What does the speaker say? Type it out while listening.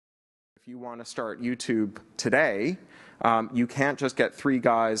If you want to start YouTube today, you can't just get three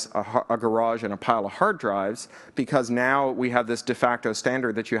guys, a garage, and a pile of hard drives, because now we have this de facto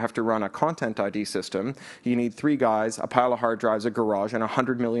standard that you have to run a content ID system. You need three guys, a pile of hard drives, a garage, and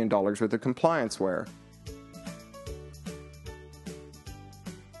 $100 million worth of complianceware.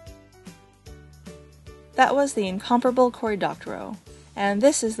 That was the incomparable Cory Doctorow, and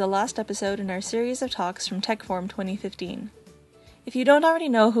this is the last episode in our series of talks from TechForum 2015. If you don't already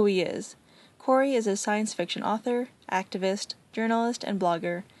know who he is, Cory is a science fiction author, activist, journalist, and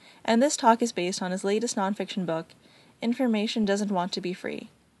blogger, and this talk is based on his latest nonfiction book, Information Doesn't Want to Be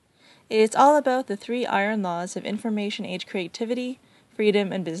Free. It's all about the three iron laws of information age creativity,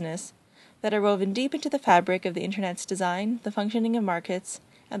 freedom, and business that are woven deep into the fabric of the Internet's design, the functioning of markets,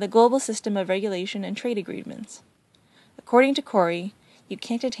 and the global system of regulation and trade agreements. According to Cory, you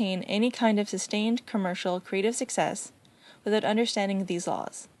can't attain any kind of sustained commercial creative success without understanding these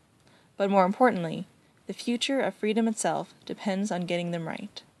laws. But more importantly, the future of freedom itself depends on getting them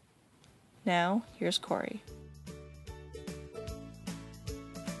right. Now, here's Cory.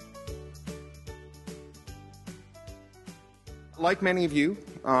 Like many of you,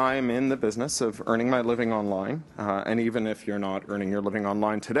 I'm in the business of earning my living online, and even if you're not earning your living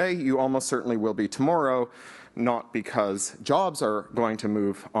online today, you almost certainly will be tomorrow, not because jobs are going to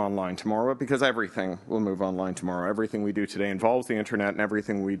move online tomorrow, but because everything will move online tomorrow. Everything we do today involves the internet, and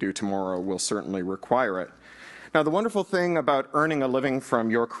everything we do tomorrow will certainly require it. Now, the wonderful thing about earning a living from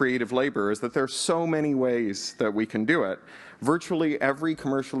your creative labor is that there are so many ways that we can do it. Virtually every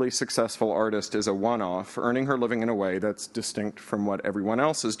commercially successful artist is a one-off, earning her living in a way that's distinct from what everyone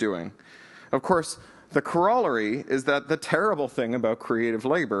else is doing. Of course, the corollary is that the terrible thing about creative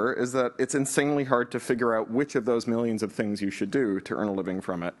labor is that it's insanely hard to figure out which of those millions of things you should do to earn a living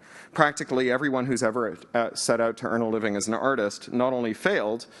from it. Practically everyone who's ever set out to earn a living as an artist not only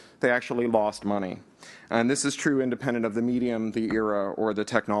failed, they actually lost money. And this is true independent of the medium, the era, or the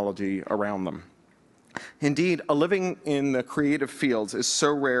technology around them. Indeed, a living in the creative fields is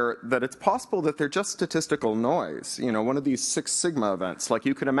so rare that it's possible that they're just statistical noise. You know, one of these Six Sigma events. Like,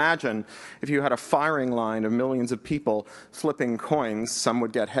 you could imagine if you had a firing line of millions of people flipping coins, some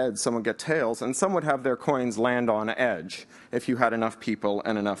would get heads, some would get tails, and some would have their coins land on edge if you had enough people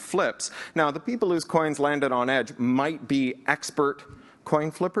and enough flips. Now, the people whose coins landed on edge might be expert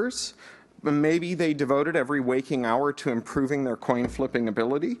coin flippers. Maybe they devoted every waking hour to improving their coin flipping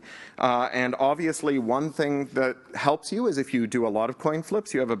ability. And obviously one thing that helps you is if you do a lot of coin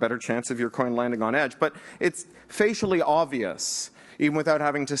flips, you have a better chance of your coin landing on edge. But it's facially obvious, even without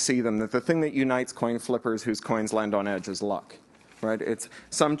having to see them, that the thing that unites coin flippers whose coins land on edge is luck. Right? It's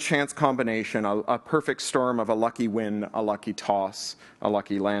some chance combination, a perfect storm of a lucky win, a lucky toss, a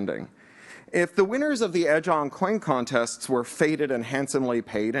lucky landing. If the winners of the Edge on coin contests were feted and handsomely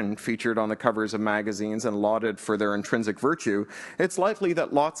paid and featured on the covers of magazines and lauded for their intrinsic virtue, it's likely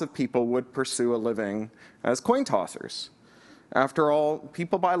that lots of people would pursue a living as coin tossers. After all,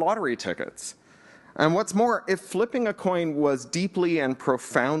 people buy lottery tickets. And what's more, if flipping a coin was deeply and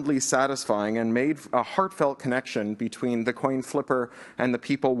profoundly satisfying and made a heartfelt connection between the coin flipper and the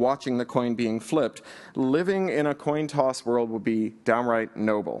people watching the coin being flipped, living in a coin toss world would be downright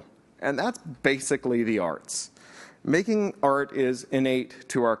noble. And that's basically the arts. Making art is innate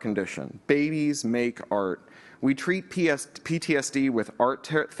to our condition. Babies make art. We treat PTSD with art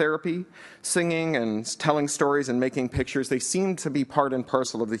therapy. Singing and telling stories and making pictures, they seem to be part and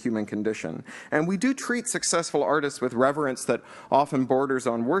parcel of the human condition. And we do treat successful artists with reverence that often borders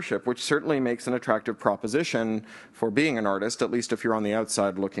on worship, which certainly makes an attractive proposition for being an artist, at least if you're on the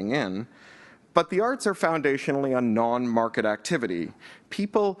outside looking in. But the arts are foundationally a non-market activity.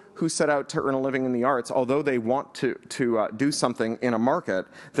 People who set out to earn a living in the arts, although they want to do something in a market,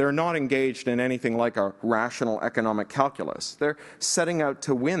 they're not engaged in anything like a rational economic calculus. They're setting out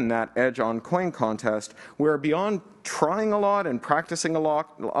to win that Edge on coin contest, where beyond trying a lot and practicing a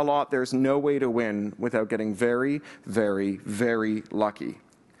lot, there's no way to win without getting very, very, very lucky.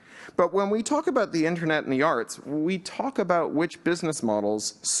 But when we talk about the internet and the arts, we talk about which business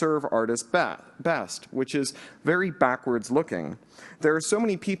models serve artists best, which is very backwards looking. There are so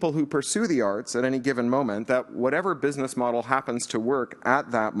many people who pursue the arts at any given moment that whatever business model happens to work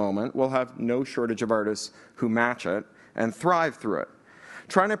at that moment will have no shortage of artists who match it and thrive through it.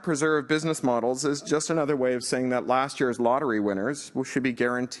 Trying to preserve business models is just another way of saying that last year's lottery winners should be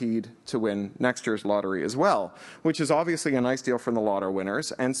guaranteed to win next year's lottery as well, which is obviously a nice deal from the lotto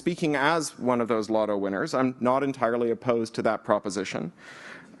winners. And speaking as one of those lotto winners, I'm not entirely opposed to that proposition.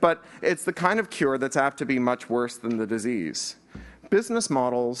 But it's the kind of cure that's apt to be much worse than the disease. Business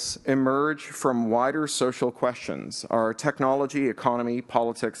models emerge from wider social questions, our technology, economy,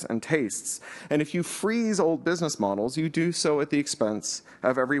 politics, and tastes. And if you freeze old business models, you do so at the expense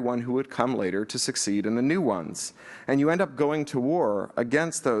of everyone who would come later to succeed in the new ones. And you end up going to war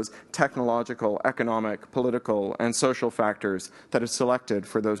against those technological, economic, political, and social factors that are selected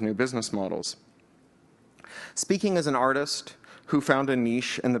for those new business models. Speaking as an artist who found a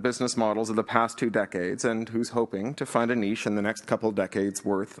niche in the business models of the past 2 decades and who's hoping to find a niche in the next couple decades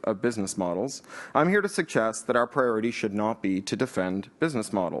worth of business models, I'm here to suggest that our priority should not be to defend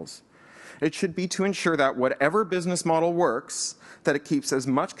business models. It should be to ensure that whatever business model works, that it keeps as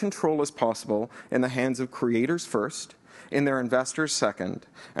much control as possible in the hands of creators first, in their investors second,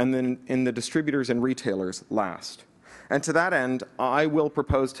 and then in the distributors and retailers last. And to that end, I will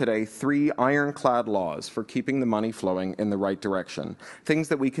propose today 3 ironclad laws for keeping the money flowing in the right direction. Things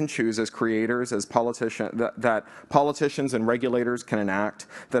that we can choose as creators, as that politicians and regulators can enact,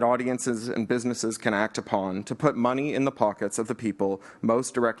 that audiences and businesses can act upon to put money in the pockets of the people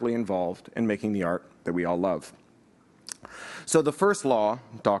most directly involved in making the art that we all love. So the first law,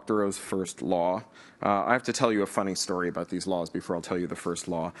 Doctorow's first law, I have to tell you a funny story about these laws before I'll tell you the first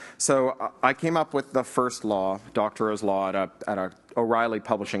law. So I came up with the first law, Doctorow's law, at a O'Reilly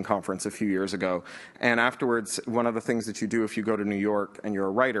Publishing conference a few years ago. And afterwards, one of the things that you do if you go to New York and you're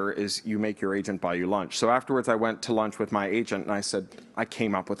a writer is you make your agent buy you lunch. So afterwards, I went to lunch with my agent and I said, I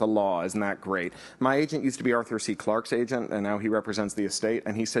came up with a law. Isn't that great? My agent used to be Arthur C. Clarke's agent, and now he represents the estate.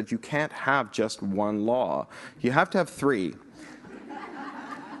 And he said, you can't have just one law. You have to have 3.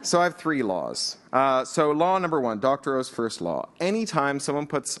 So I have 3 laws. So law number 1, Doctorow's first law. Anytime someone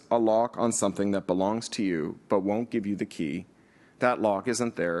puts a lock on something that belongs to you but won't give you the key, that lock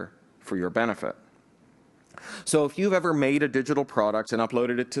isn't there for your benefit. So if you've ever made a digital product and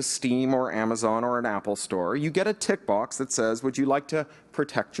uploaded it to Steam or Amazon or an Apple store, you get a tick box that says, would you like to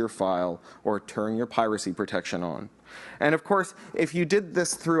protect your file or turn your piracy protection on? And of course, if you did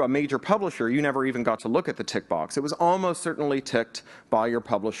this through a major publisher, you never even got to look at the tick box. It was almost certainly ticked by your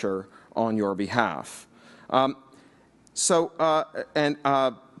publisher on your behalf. I beg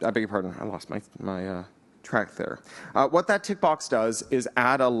your pardon, I lost my track there. What that tick box does is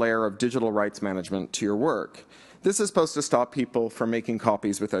add a layer of digital rights management to your work. This is supposed to stop people from making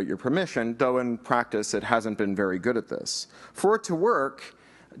copies without your permission, though in practice it hasn't been very good at this. For it to work,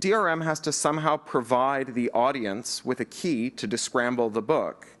 DRM has to somehow provide the audience with a key to descramble the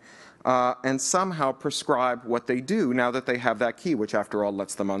book and somehow prescribe what they do now that they have that key, which after all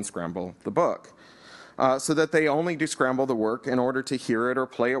lets them unscramble the book. So that they only descramble the work in order to hear it or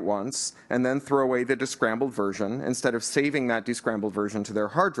play it once and then throw away the descrambled version instead of saving that descrambled version to their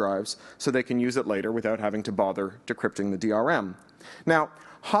hard drives so they can use it later without having to bother decrypting the DRM. Now,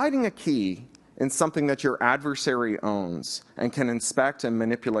 hiding a key in something that your adversary owns and can inspect and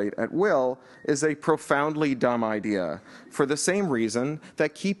manipulate at will is a profoundly dumb idea, for the same reason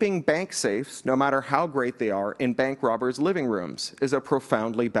that keeping bank safes, no matter how great they are, in bank robbers' living rooms is a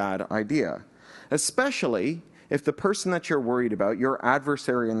profoundly bad idea. Especially if the person that you're worried about, your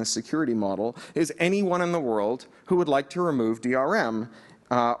adversary in the security model, is anyone in the world who would like to remove DRM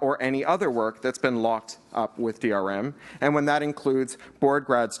or any other work that's been locked up with DRM, and when that includes bored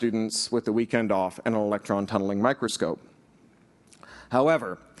grad students with the weekend off and an electron tunneling microscope.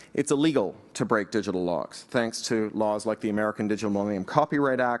 However, it's illegal to break digital locks, thanks to laws like the American Digital Millennium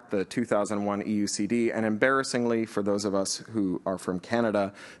Copyright Act, the 2001 EUCD, and embarrassingly, for those of us who are from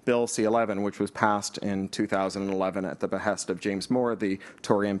Canada, Bill C-11, which was passed in 2011 at the behest of James Moore, the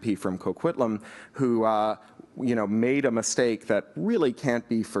Tory MP from Coquitlam, who made a mistake that really can't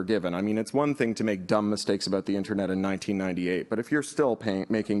be forgiven. I mean, it's one thing to make dumb mistakes about the internet in 1998, but if you're still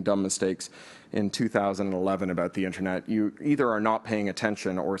making dumb mistakes in 2011 about the internet, you either are not paying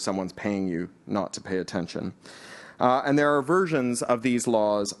attention or someone's paying you not to pay attention. And there are versions of these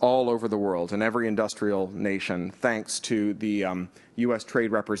laws all over the world, in every industrial nation, thanks to the U.S.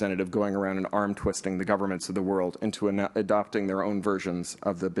 Trade Representative going around and arm-twisting the governments of the world into adopting their own versions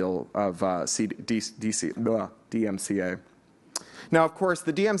of the bill of DMCA. Now, of course,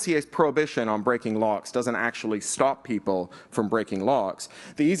 the DMCA's prohibition on breaking locks doesn't actually stop people from breaking locks.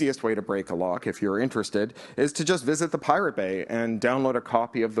 The easiest way to break a lock, if you're interested, is to just visit the Pirate Bay and download a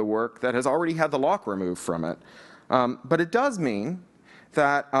copy of the work that has already had the lock removed from it. But it does mean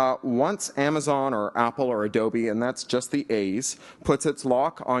that once Amazon or Apple or Adobe, and that's just the A's, puts its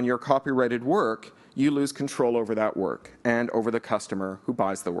lock on your copyrighted work, you lose control over that work and over the customer who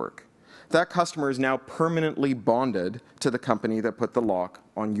buys the work. That customer is now permanently bonded to the company that put the lock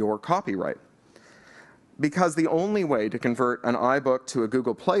on your copyright. Because the only way to convert an iBook to a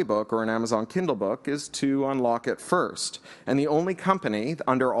Google Play book or an Amazon Kindle book is to unlock it first. And the only company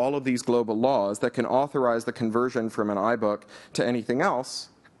under all of these global laws that can authorize the conversion from an iBook to anything else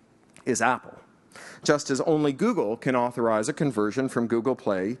is Apple. Just as only Google can authorize a conversion from Google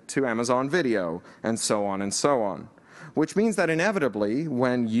Play to Amazon Video, and so on and so on. Which means that inevitably,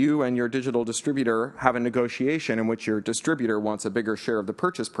 when you and your digital distributor have a negotiation in which your distributor wants a bigger share of the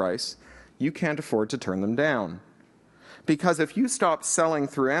purchase price, you can't afford to turn them down. Because if you stop selling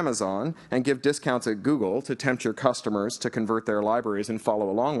through Amazon and give discounts at Google to tempt your customers to convert their libraries and follow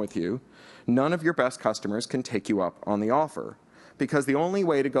along with you, none of your best customers can take you up on the offer. Because the only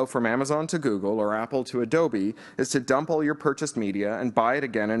way to go from Amazon to Google or Apple to Adobe is to dump all your purchased media and buy it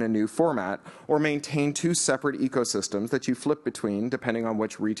again in a new format, or maintain two separate ecosystems that you flip between depending on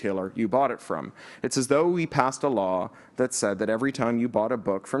which retailer you bought it from. It's as though we passed a law that said that every time you bought a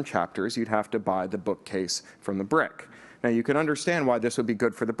book from Chapters, you'd have to buy the bookcase from the Brick. Now, you can understand why this would be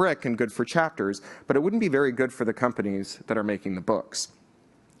good for the Brick and good for Chapters, but it wouldn't be very good for the companies that are making the books.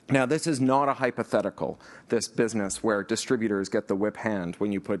 Now, this is not a hypothetical, this business where distributors get the whip hand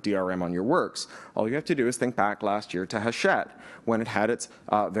when you put DRM on your works. All you have to do is think back last year to Hachette, when it had its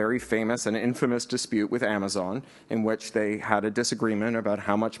very famous and infamous dispute with Amazon, in which they had a disagreement about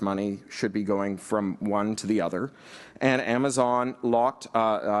how much money should be going from one to the other. And Amazon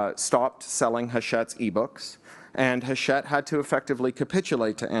stopped selling Hachette's ebooks. And Hachette had to effectively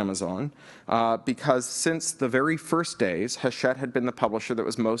capitulate to Amazon because since the very first days, Hachette had been the publisher that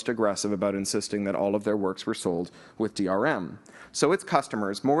was most aggressive about insisting that all of their works were sold with DRM. So its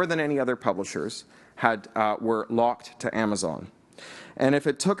customers, more than any other publishers, were locked to Amazon. And if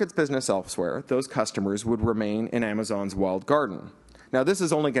it took its business elsewhere, those customers would remain in Amazon's walled garden. Now, this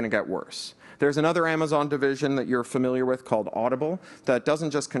is only going to get worse. There's another Amazon division that you're familiar with called Audible that doesn't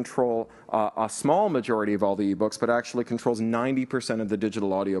just control a small majority of all the ebooks, but actually controls 90% of the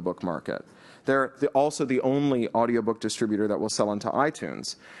digital audiobook market. They're also the only audiobook distributor that will sell into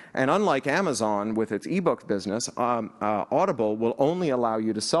iTunes. And unlike Amazon with its ebook business, Audible will only allow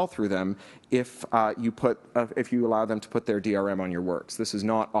you to sell through them if you allow them to put their DRM on your works. This is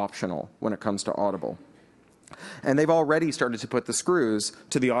not optional when it comes to Audible. And they've already started to put the screws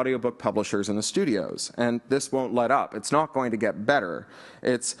to the audiobook publishers and the studios. And this won't let up. It's not going to get better.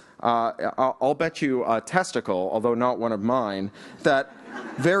 I'll bet you a testicle, although not one of mine, that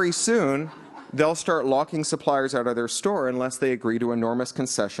very soon they'll start locking suppliers out of their store unless they agree to enormous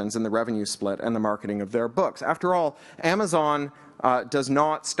concessions in the revenue split and the marketing of their books. After all, Amazon does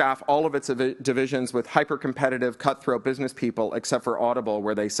not staff all of its divisions with hyper-competitive, cutthroat business people, except for Audible,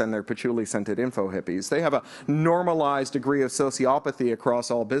 where they send their patchouli-scented info hippies. They have a normalized degree of sociopathy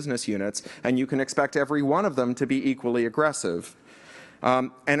across all business units, and you can expect every one of them to be equally aggressive.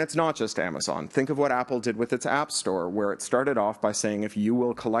 And it's not just Amazon. Think of what Apple did with its App Store, where it started off by saying, if you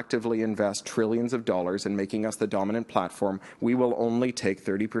will collectively invest trillions of dollars in making us the dominant platform, we will only take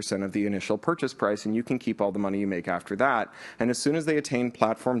 30% of the initial purchase price, and you can keep all the money you make after that. And as soon as they attained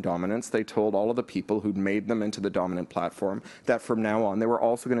platform dominance, they told all of the people who'd made them into the dominant platform that from now on, they were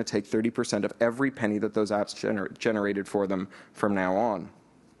also going to take 30% of every penny that those apps generated for them from now on.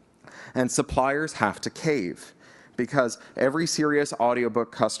 And suppliers have to cave. Because every serious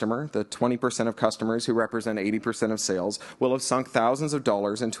audiobook customer, the 20% of customers who represent 80% of sales, will have sunk thousands of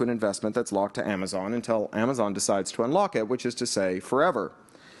dollars into an investment that's locked to Amazon until Amazon decides to unlock it, which is to say, forever.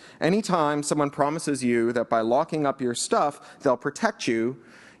 Anytime someone promises you that by locking up your stuff, they'll protect you,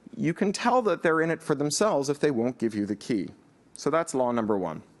 you can tell that they're in it for themselves if they won't give you the key. So that's law number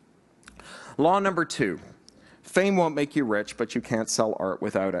one. Law number two, fame won't make you rich, but you can't sell art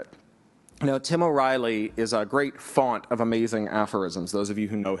without it. Now, Tim O'Reilly is a great font of amazing aphorisms. Those of you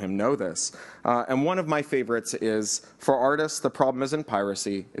who know him know this. And one of my favorites is, for artists, the problem isn't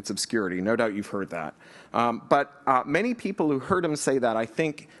piracy, it's obscurity. No doubt you've heard that. But many people who heard him say that, I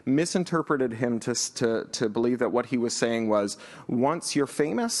think, misinterpreted him to believe that what he was saying was, once you're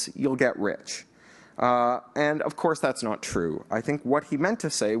famous, you'll get rich. And of course, that's not true. I think what he meant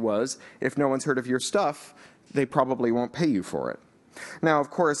to say was, if no one's heard of your stuff, they probably won't pay you for it. Now, of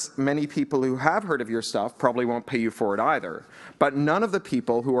course, many people who have heard of your stuff probably won't pay you for it either. But none of the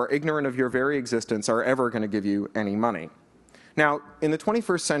people who are ignorant of your very existence are ever going to give you any money. Now, in the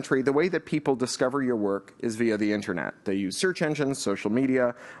 21st century, the way that people discover your work is via the internet. They use search engines, social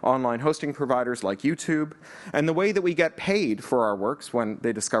media, online hosting providers like YouTube. And the way that we get paid for our works when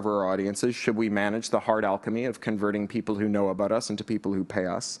they discover our audiences, should we manage the hard alchemy of converting people who know about us into people who pay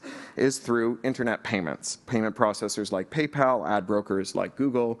us, is through internet payments. Payment processors like PayPal, ad brokers like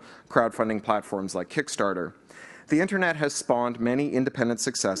Google, crowdfunding platforms like Kickstarter. the internet has spawned many independent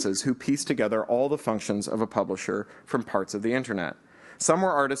successes who piece together all the functions of a publisher from parts of the internet. Some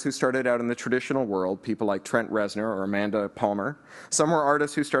were artists who started out in the traditional world, people like Trent Reznor or Amanda Palmer. Some were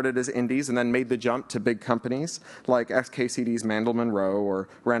artists who started as indies and then made the jump to big companies, like XKCD's Randall Munroe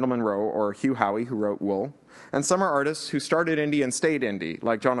or Hugh Howey, who wrote Wool. And some are artists who started indie and stayed indie,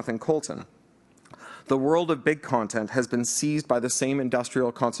 like Jonathan Coulton. The world of big content has been seized by the same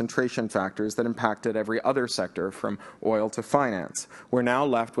industrial concentration factors that impacted every other sector, from oil to finance. We're now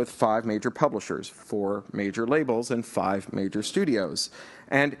left with 5 major publishers, 4 major labels, and 5 major studios.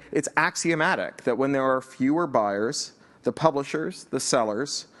 And it's axiomatic that when there are fewer buyers, the publishers, the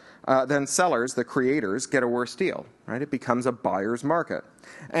sellers, then sellers, the creators, get a worse deal, right? It becomes a buyer's market.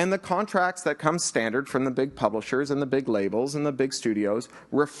 And the contracts that come standard from the big publishers and the big labels and the big studios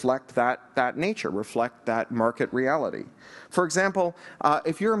reflect that nature, reflect that market reality. For example,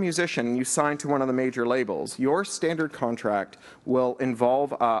 if you're a musician and you sign to one of the major labels, your standard contract will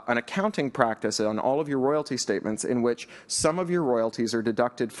involve an accounting practice on all of your royalty statements in which some of your royalties are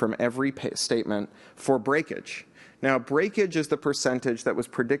deducted from every statement for breakage. Now, breakage is the percentage that was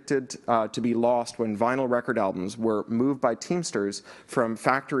predicted to be lost when vinyl record albums were moved by Teamsters from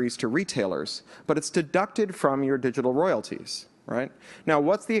factories to retailers, but it's deducted from your digital royalties, right? Now,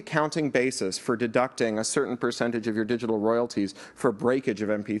 what's the accounting basis for deducting a certain percentage of your digital royalties for breakage of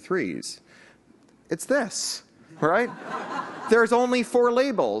MP3s? It's this, right? There's only 4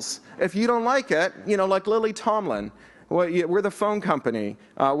 labels. If you don't like it, like Lily Tomlin, well, we're the phone company.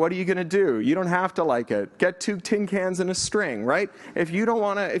 What are you going to do? You don't have to like it. Get 2 tin cans and a string, right? If you don't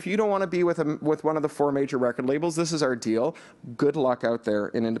want to be with one of the 4 major record labels, this is our deal. Good luck out there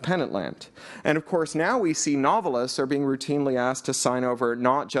in independent land. And of course, now we see novelists are being routinely asked to sign over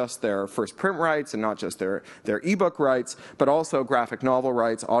not just their first print rights and not just their ebook rights, but also graphic novel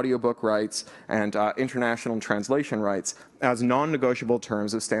rights, audiobook rights, and international translation rights as non-negotiable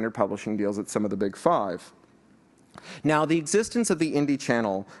terms of standard publishing deals at some of the big 5. Now, the existence of the indie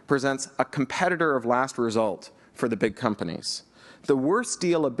channel presents a competitor of last resort for the big companies. The worst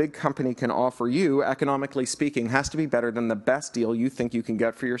deal a big company can offer you, economically speaking, has to be better than the best deal you think you can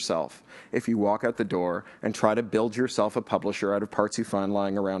get for yourself if you walk out the door and try to build yourself a publisher out of parts you find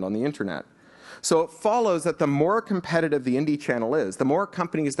lying around on the internet. So it follows that the more competitive the indie channel is, the more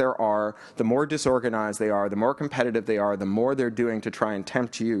companies there are, the more disorganized they are, the more competitive they are, the more they're doing to try and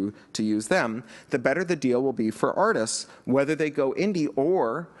tempt you to use them, the better the deal will be for artists, whether they go indie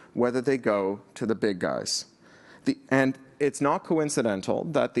or whether they go to the big guys. And it's not coincidental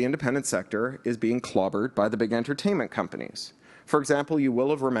that the independent sector is being clobbered by the big entertainment companies. For example, you will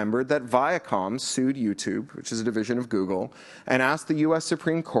have remembered that Viacom sued YouTube, which is a division of Google, and asked the U.S.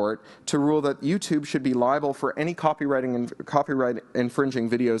 Supreme Court to rule that YouTube should be liable for any copyright infringing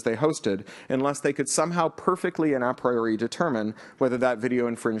videos they hosted unless they could somehow perfectly and a priori determine whether that video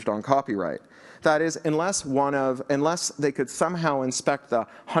infringed on copyright. That is, unless they could somehow inspect the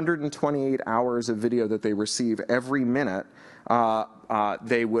 128 hours of video that they receive every minute,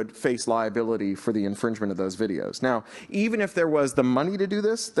 they would face liability for the infringement of those videos. Now, even if there was the money to do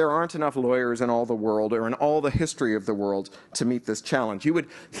this, there aren't enough lawyers in all the world or in all the history of the world to meet this challenge. You would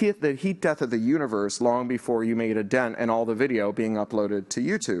hit the heat death of the universe long before you made a dent in all the video being uploaded to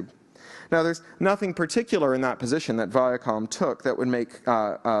YouTube. Now, there's nothing particular in that position that Viacom took that would make,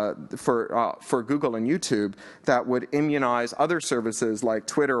 for Google and YouTube, that would immunize other services like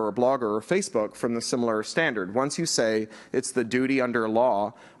Twitter or Blogger or Facebook from the similar standard. Once you say it's the duty under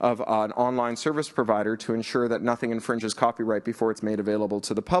law of an online service provider to ensure that nothing infringes copyright before it's made available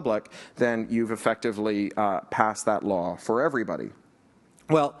to the public, then you've effectively passed that law for everybody.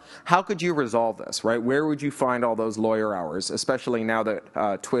 Well, how could you resolve this, right? Where would you find all those lawyer hours, especially now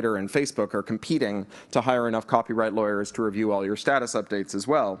that Twitter and Facebook are competing to hire enough copyright lawyers to review all your status updates as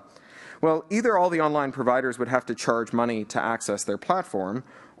well? Well, either all the online providers would have to charge money to access their platform,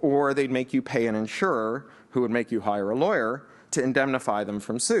 or they'd make you pay an insurer who would make you hire a lawyer to indemnify them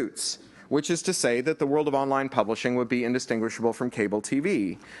from suits. Which is to say that the world of online publishing would be indistinguishable from cable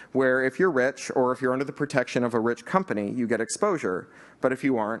TV, where if you're rich or if you're under the protection of a rich company, you get exposure, but if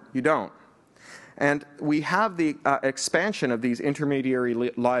you aren't, you don't. And we have the expansion of these intermediary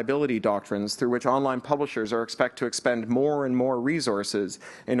liability doctrines through which online publishers are expected to expend more and more resources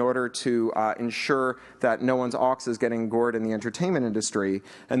in order to ensure that no one's ox is getting gored in the entertainment industry.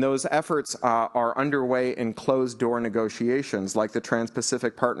 And those efforts are underway in closed-door negotiations like the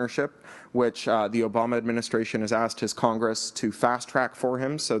Trans-Pacific Partnership, which the Obama administration has asked his Congress to fast-track for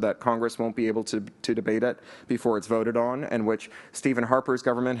him so that Congress won't be able to debate it before it's voted on, and which Stephen Harper's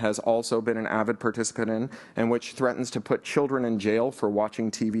government has also been an avid participant participant in which threatens to put children in jail for watching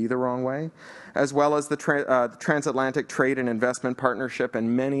TV the wrong way, as well as the Transatlantic Trade and Investment Partnership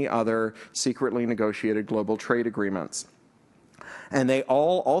and many other secretly negotiated global trade agreements. And they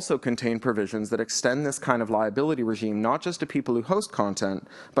all also contain provisions that extend this kind of liability regime not just to people who host content,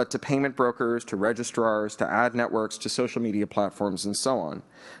 but to payment brokers, to registrars, to ad networks, to social media platforms, and so on.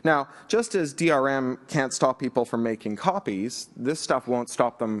 Now, just as DRM can't stop people from making copies, this stuff won't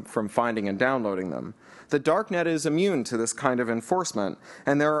stop them from finding and downloading them. The darknet is immune to this kind of enforcement,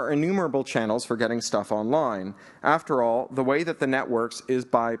 and there are innumerable channels for getting stuff online. After all, the way that the net works is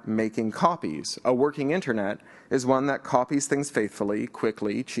by making copies. A working internet is one that copies things faithfully,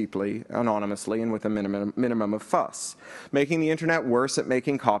 quickly, cheaply, anonymously, and with a minimum of fuss. Making the internet worse at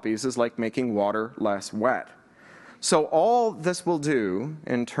making copies is like making water less wet. So all this will do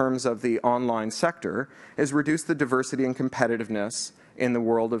in terms of the online sector is reduce the diversity and competitiveness in the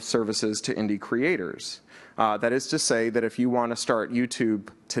world of services to indie creators. That is to say that if you want to start YouTube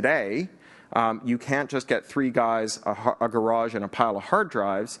today, you can't just get three guys, a garage, and a pile of hard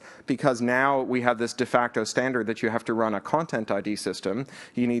drives, because now we have this de facto standard that you have to run a content ID system.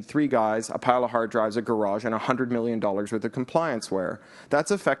 You need three guys, a pile of hard drives, a garage, and $100 million worth of complianceware. That's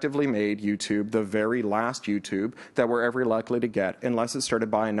effectively made YouTube the very last YouTube that we're ever likely to get, unless it's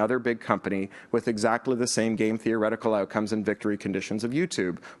started by another big company with exactly the same game theoretical outcomes and victory conditions of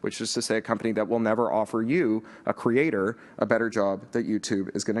YouTube, which is to say a company that will never offer you, a creator, a better job that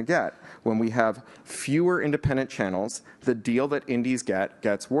YouTube is going to get. When we have fewer independent channels, the deal that indies get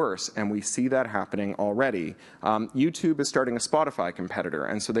gets worse, and we see that happening already. YouTube is starting a Spotify competitor,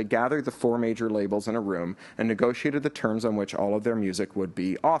 and so they gathered the four major labels in a room and negotiated the terms on which all of their music would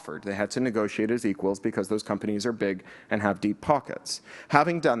be offered. They had to negotiate as equals because those companies are big and have deep pockets.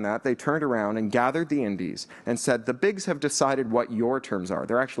 Having done that, they turned around and gathered the indies and said, the bigs have decided what your terms are.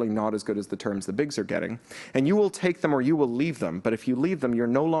 They're actually not as good as the terms the bigs are getting, and you will take them or you will leave them, but if you leave them, you're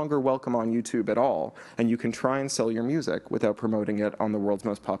no longer welcome on YouTube at all, and you can try and sell your music without promoting it on the world's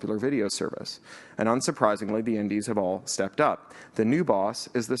most popular video service. And unsurprisingly, the indies have all stepped up. The new boss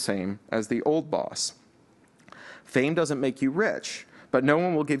is the same as the old boss. Fame doesn't make you rich, but no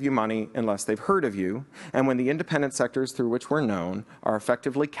one will give you money unless they've heard of you, and when the independent sectors through which we're known are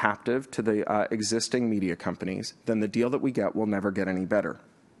effectively captive to the existing media companies, then the deal that we get will never get any better.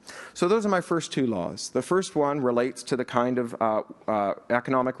 So those are my first two laws. The first one relates to the kind of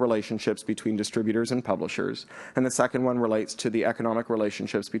economic relationships between distributors and publishers, and the second one relates to the economic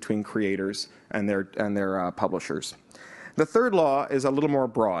relationships between creators and their publishers. The third law is a little more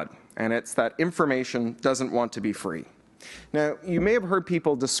broad, and it's that information doesn't want to be free. Now, you may have heard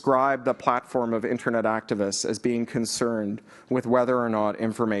people describe the platform of internet activists as being concerned with whether or not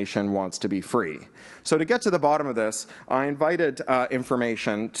information wants to be free. So to get to the bottom of this, I invited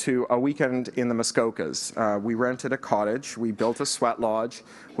information to a weekend in the Muskokas. We rented a cottage, we built a sweat lodge,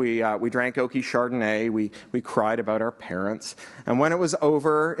 we drank Oki Chardonnay, we cried about our parents, and when it was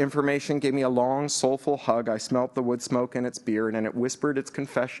over, information gave me a long, soulful hug. I smelt the wood smoke in its beard, and it whispered its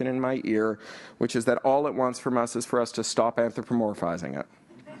confession in my ear, which is that all it wants from us is for us to stop anthropomorphizing it.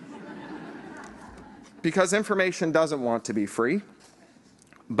 Because information doesn't want to be free,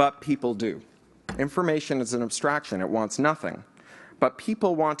 but people do. Information is an abstraction. It wants nothing. But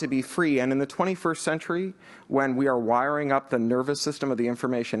people want to be free, and in the 21st century, when we are wiring up the nervous system of the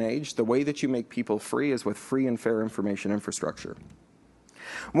information age, the way that you make people free is with free and fair information infrastructure.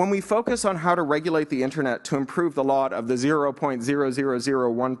 When we focus on how to regulate the internet to improve the lot of the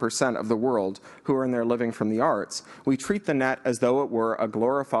 0.0001% of the world who earn their living from the arts, we treat the net as though it were a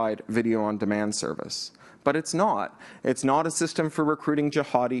glorified video-on-demand service. But it's not. It's not a system for recruiting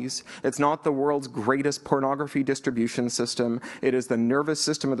jihadis. It's not the world's greatest pornography distribution system. It is the nervous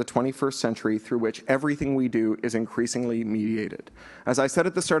system of the 21st century through which everything we do is increasingly mediated. As I said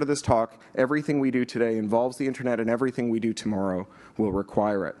at the start of this talk, everything we do today involves the internet, and everything we do tomorrow will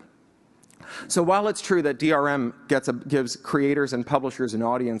require it. So while it's true that DRM gives creators and publishers and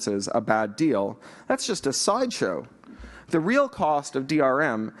audiences a bad deal, that's just a sideshow. The real cost of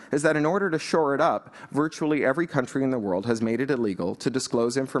DRM is that in order to shore it up, virtually every country in the world has made it illegal to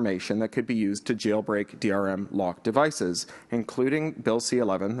disclose information that could be used to jailbreak DRM-locked devices, including Bill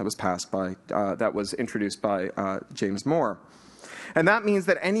C-11 that was introduced by James Moore. And that means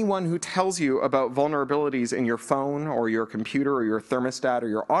that anyone who tells you about vulnerabilities in your phone or your computer or your thermostat or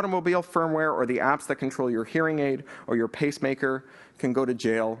your automobile firmware or the apps that control your hearing aid or your pacemaker can go to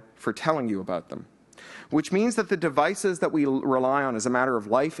jail for telling you about them. which means that the devices that we rely on as a matter of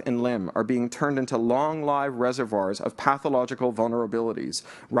life and limb are being turned into long, live reservoirs of pathological vulnerabilities,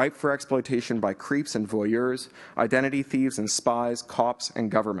 ripe for exploitation by creeps and voyeurs, identity thieves and spies, cops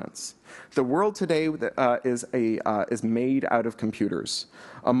and governments. The world today is made out of computers.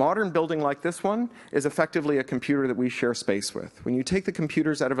 A modern building like this one is effectively a computer that we share space with. When you take the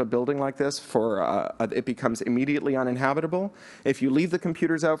computers out of a building like this, it becomes immediately uninhabitable. If you leave the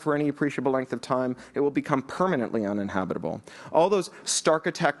computers out for any appreciable length of time, it will become permanently uninhabitable. All those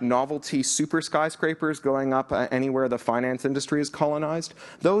Starkitect novelty super skyscrapers going up anywhere the finance industry is colonized,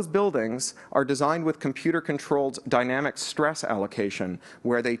 those buildings are designed with computer-controlled dynamic stress allocation,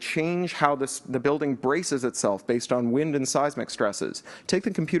 where they change how the building braces itself based on wind and seismic stresses. Take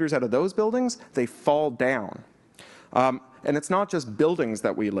the computers out of those buildings, they fall down. And it's not just buildings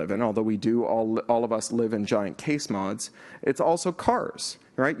that we live in, although we do, all of us live in giant case mods. It's also cars,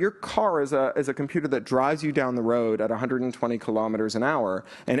 right? Your car is a computer that drives you down the road at 120 kilometers an hour.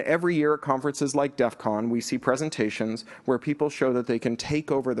 And every year at conferences like DEF CON, we see presentations where people show that they can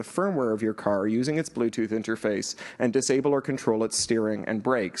take over the firmware of your car using its Bluetooth interface and disable or control its steering and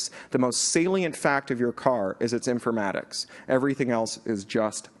brakes. The most salient fact of your car is its informatics. Everything else is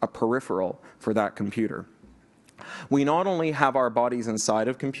just a peripheral for that computer. We not only have our bodies inside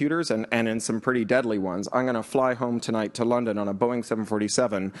of computers, and in some pretty deadly ones. I'm going to fly home tonight to London on a Boeing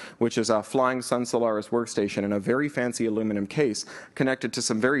 747, which is a flying Sun Solaris workstation in a very fancy aluminum case connected to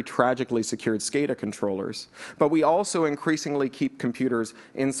some very tragically secured SCADA controllers. But we also increasingly keep computers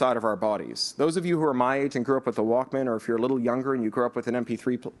inside of our bodies. Those of you who are my age and grew up with a Walkman, or if you're a little younger and you grew up with an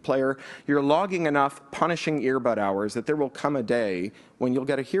MP3 player, you're logging enough punishing earbud hours that there will come a day when you'll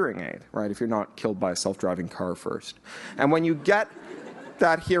get a hearing aid, right, if you're not killed by a self-driving car first. And when you get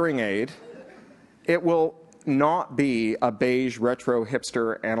that hearing aid, it will not be a beige, retro,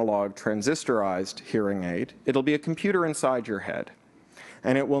 hipster, analog, transistorized hearing aid. It'll be a computer inside your head,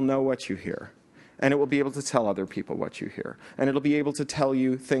 and it will know what you hear. And it will be able to tell other people what you hear. And it'll be able to tell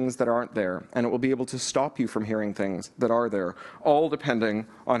you things that aren't there. And it will be able to stop you from hearing things that are there, all depending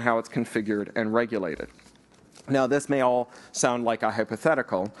on how it's configured and regulated. Now, this may all sound like a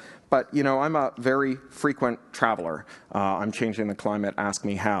hypothetical, but, you know, I'm a very frequent traveler. I'm changing the climate, ask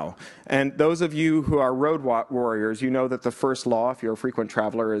me how. And those of you who are road warriors, you know that the first law, if you're a frequent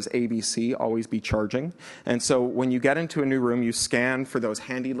traveler, is ABC, always be charging. And so when you get into a new room, you scan for those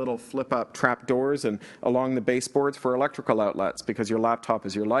handy little flip-up trap doors and along the baseboards for electrical outlets, because your laptop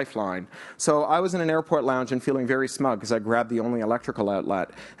is your lifeline. So I was in an airport lounge and feeling very smug because I grabbed the only electrical outlet,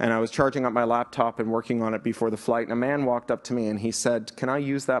 and I was charging up my laptop and working on it before the flight, and a man walked up to me and he said, "Can I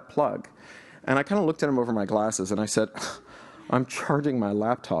use that plug?" And I kind of looked at him over my glasses and I said, "I'm charging my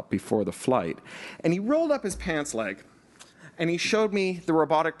laptop before the flight." And he rolled up his pants leg and he showed me the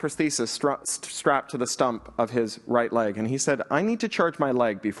robotic prosthesis strapped to the stump of his right leg. And he said, "I need to charge my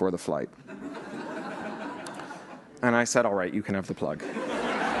leg before the flight." And I said, "All right, you can have the plug."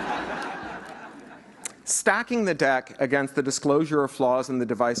 Stacking the deck against the disclosure of flaws in the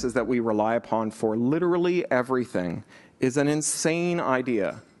devices that we rely upon for literally everything is an insane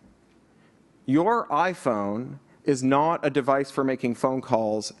idea. Your iPhone is not a device for making phone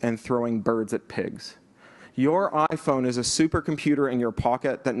calls and throwing birds at pigs. Your iPhone is a supercomputer in your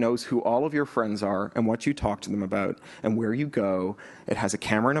pocket that knows who all of your friends are and what you talk to them about and where you go. It has a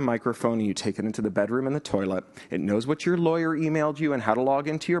camera and a microphone, and you take it into the bedroom and the toilet. It knows what your lawyer emailed you and how to log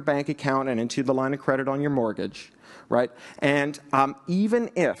into your bank account and into the line of credit on your mortgage, right? And even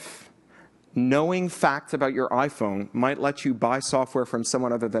if knowing facts about your iPhone might let you buy software from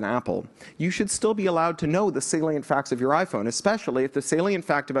someone other than Apple, you should still be allowed to know the salient facts of your iPhone, especially if the salient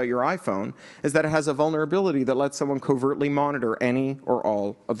fact about your iPhone is that it has a vulnerability that lets someone covertly monitor any or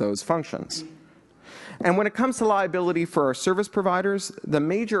all of those functions. And when it comes to liability for our service providers, the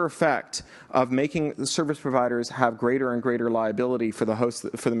major effect of making the service providers have greater and greater liability for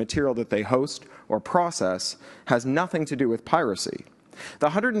the material that they host or process has nothing to do with piracy. The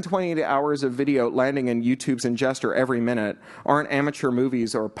 128 hours of video landing in YouTube's ingester every minute aren't amateur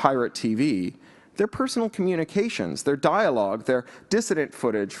movies or pirate TV. They're personal communications, they're dialogue, they're dissident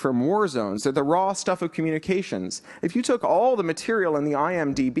footage from war zones, they're the raw stuff of communications. If you took all the material in the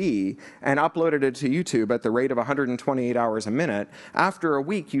IMDb and uploaded it to YouTube at the rate of 128 hours a minute, after a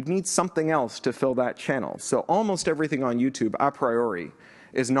week you'd need something else to fill that channel. So almost everything on YouTube, a priori,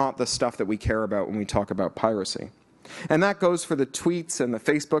 is not the stuff that we care about when we talk about piracy. And that goes for the tweets and the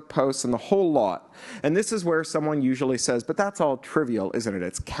Facebook posts and the whole lot. And this is where someone usually says, "But that's all trivial, isn't it?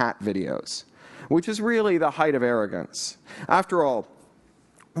 It's cat videos," which is really the height of arrogance. After all,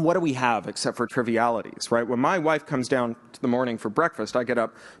 what do we have except for trivialities, right? When my wife comes down to the morning for breakfast, I get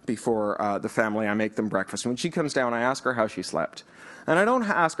up before the family, I make them breakfast. And when she comes down, I ask her how she slept. And I don't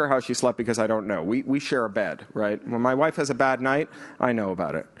ask her how she slept because I don't know. We share a bed, right? When my wife has a bad night, I know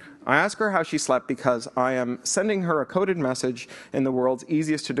about it. I ask her how she slept because I am sending her a coded message in the world's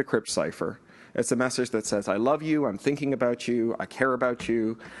easiest to decrypt cipher. It's a message that says, I love you, I'm thinking about you, I care about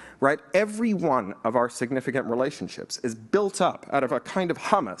you, right? Every one of our significant relationships is built up out of a kind of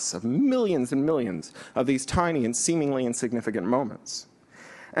hummus of millions and millions of these tiny and seemingly insignificant moments.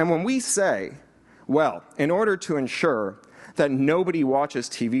 And when we say, well, in order to ensure that nobody watches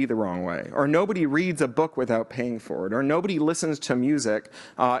TV the wrong way, or nobody reads a book without paying for it, or nobody listens to music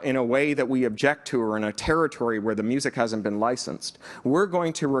in a way that we object to or in a territory where the music hasn't been licensed, we're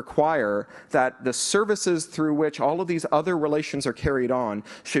going to require that the services through which all of these other relations are carried on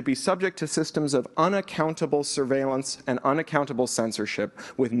should be subject to systems of unaccountable surveillance and unaccountable censorship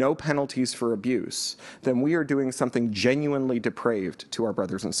with no penalties for abuse, then we are doing something genuinely depraved to our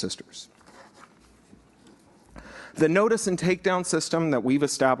brothers and sisters. The notice and takedown system that we've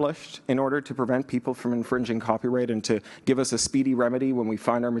established in order to prevent people from infringing copyright and to give us a speedy remedy when we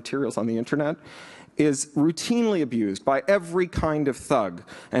find our materials on the internet is routinely abused by every kind of thug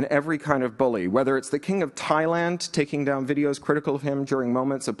and every kind of bully, whether it's the King of Thailand taking down videos critical of him during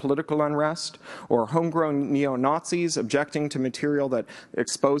moments of political unrest, or homegrown neo-Nazis objecting to material that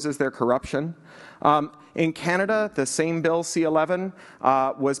exposes their corruption. In Canada, the same bill, C11,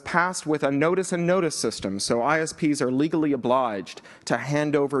 was passed with a notice and notice system, so ISPs are legally obliged to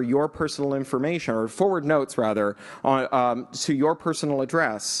hand over your personal information, or forward notes rather, to your personal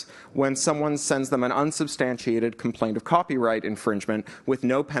address when someone sends them an unsubstantiated complaint of copyright infringement with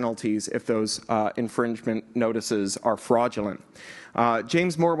no penalties if those infringement notices are fraudulent.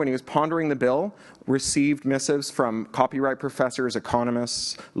 James Moore, when he was pondering the bill, received missives from copyright professors,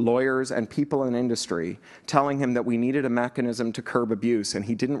 economists, lawyers, and people in industry telling him that we needed a mechanism to curb abuse, and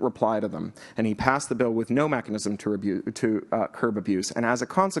he didn't reply to them. And he passed the bill with no mechanism to curb abuse. And as a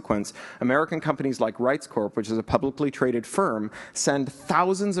consequence, American companies like Rights Corp, which is a publicly traded firm, send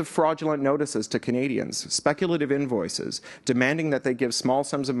thousands of fraudulent notices to Canadians, speculative invoices, demanding that they give small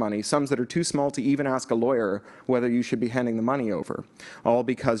sums of money, sums that are too small to even ask a lawyer whether you should be handing the money over. All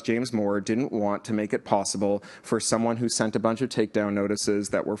because James Moore didn't want to make it possible for someone who sent a bunch of takedown notices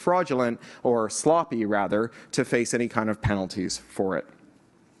that were fraudulent, or sloppy rather, to face any kind of penalties for it.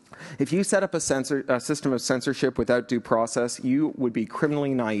 If you set up a system of censorship without due process, you would be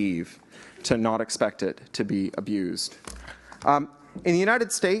criminally naive to not expect it to be abused. In the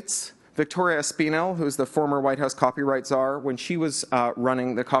United States, Victoria Espinel, who is the former White House copyright czar, when she was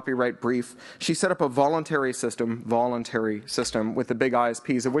running the copyright brief, she set up a voluntary system with the big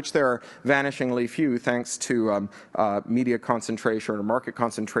ISPs, of which there are vanishingly few thanks to media concentration or market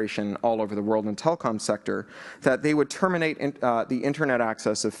concentration all over the world in the telecom sector, that they would terminate the internet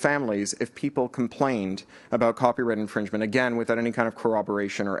access of families if people complained about copyright infringement, again, without any kind of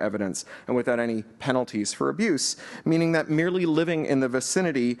corroboration or evidence and without any penalties for abuse, meaning that merely living in the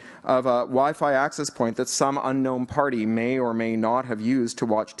vicinity of a Wi-Fi access point that some unknown party may or may not have used to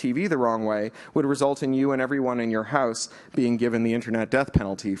watch TV the wrong way would result in you and everyone in your house being given the internet death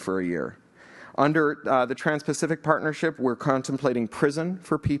penalty for a year. Under the Trans-Pacific Partnership, we're contemplating prison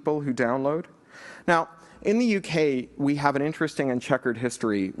for people who download. Now, in the UK, we have an interesting and checkered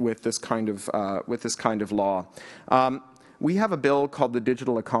history with this kind of law. We have a bill called the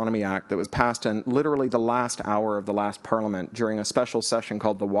Digital Economy Act that was passed in literally the last hour of the last Parliament during a special session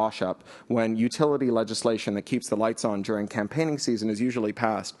called the Wash-Up, when utility legislation that keeps the lights on during campaigning season is usually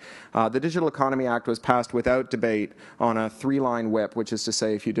passed. The Digital Economy Act was passed without debate on a 3-line whip, which is to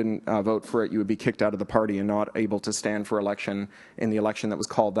say if you didn't vote for it, you would be kicked out of the party and not able to stand for election in the election that was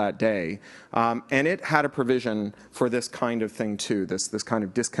called that day. And it had a provision for this kind of thing too, this kind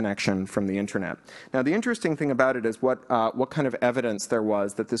of disconnection from the internet. Now, the interesting thing about it is what kind of evidence there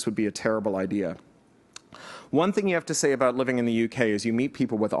was that this would be a terrible idea. One thing you have to say about living in the UK is you meet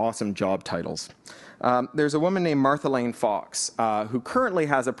people with awesome job titles. There's a woman named Martha Lane Fox, who currently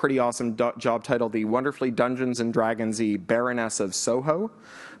has a pretty awesome job title, the wonderfully Dungeons and Dragons-y Baroness of Soho.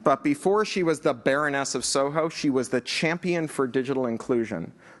 But before she was the Baroness of Soho, she was the champion for digital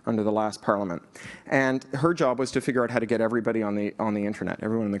inclusion under the last Parliament. And her job was to figure out how to get everybody on the internet,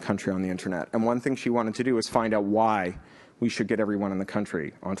 everyone in the country on the internet. And one thing she wanted to do was find out why we should get everyone in the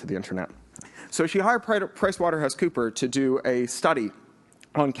country onto the internet. So she hired PricewaterhouseCoopers to do a study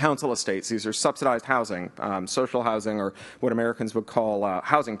on council estates. These are subsidized housing, social housing, or what Americans would call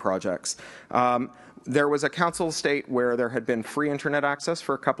housing projects. There was a council estate where there had been free internet access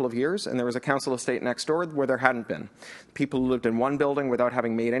for a couple of years, and there was a council estate next door where there hadn't been. People who lived in one building without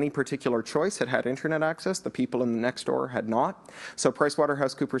having made any particular choice had internet access. The people in the next door had not. So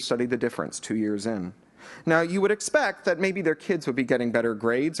PricewaterhouseCoopers studied the difference 2 years in. Now, you would expect that maybe their kids would be getting better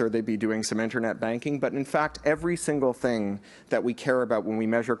grades or they'd be doing some internet banking, but in fact, every single thing that we care about when we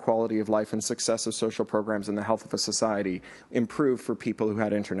measure quality of life and success of social programs and the health of a society improved for people who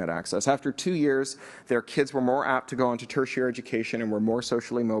had internet access. After 2 years, their kids were more apt to go on to tertiary education and were more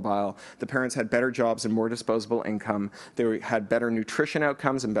socially mobile. The parents had better jobs and more disposable income. They had better nutrition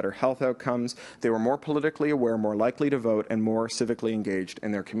outcomes and better health outcomes. They were more politically aware, more likely to vote, and more civically engaged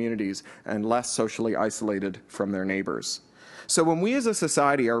in their communities and less socially isolated from their neighbors. So when we as a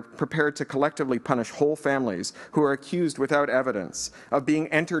society are prepared to collectively punish whole families who are accused without evidence of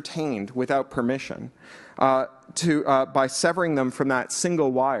being entertained without permission, by severing them from that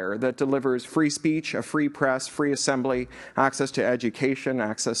single wire that delivers free speech, a free press, free assembly, access to education,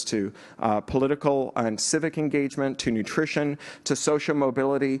 access to political and civic engagement, to nutrition, to social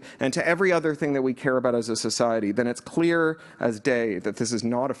mobility, and to every other thing that we care about as a society, then it's clear as day that this is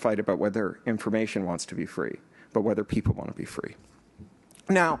not a fight about whether information wants to be free, but whether people want to be free.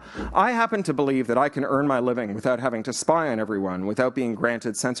 Now, I happen to believe that I can earn my living without having to spy on everyone, without being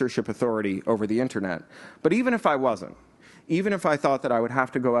granted censorship authority over the internet. But even if I wasn't, even if I thought that I would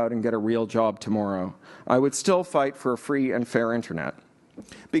have to go out and get a real job tomorrow, I would still fight for a free and fair internet.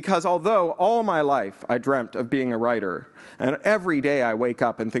 Because although all my life I dreamt of being a writer, and every day I wake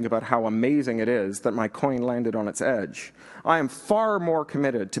up and think about how amazing it is that my coin landed on its edge, I am far more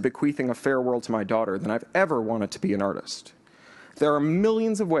committed to bequeathing a fair world to my daughter than I've ever wanted to be an artist. There are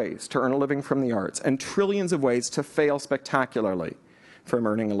millions of ways to earn a living from the arts and trillions of ways to fail spectacularly from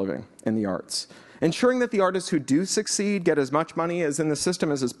earning a living in the arts. Ensuring that the artists who do succeed get as much money as in the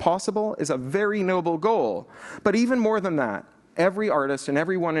system as is possible is a very noble goal. But even more than that, every artist and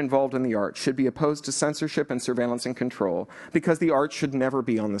everyone involved in the arts should be opposed to censorship and surveillance and control, because the arts should never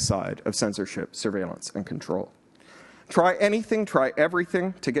be on the side of censorship, surveillance, and control. Try anything, try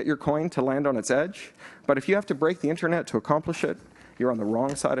everything to get your coin to land on its edge, but if you have to break the internet to accomplish it, you're on the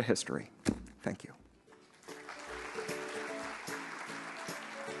wrong side of history. Thank you.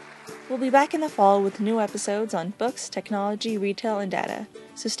 We'll be back in the fall with new episodes on books, technology, retail, and data,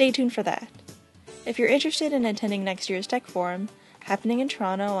 so stay tuned for that. If you're interested in attending next year's Tech Forum, happening in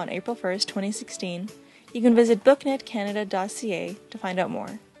Toronto on April 1st, 2016, you can visit booknetcanada.ca to find out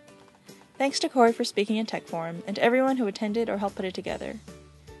more. Thanks to Corey for speaking at Tech Forum, and to everyone who attended or helped put it together.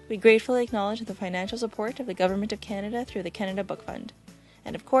 We gratefully acknowledge the financial support of the Government of Canada through the Canada Book Fund.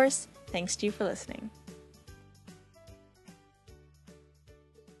 And of course, thanks to you for listening.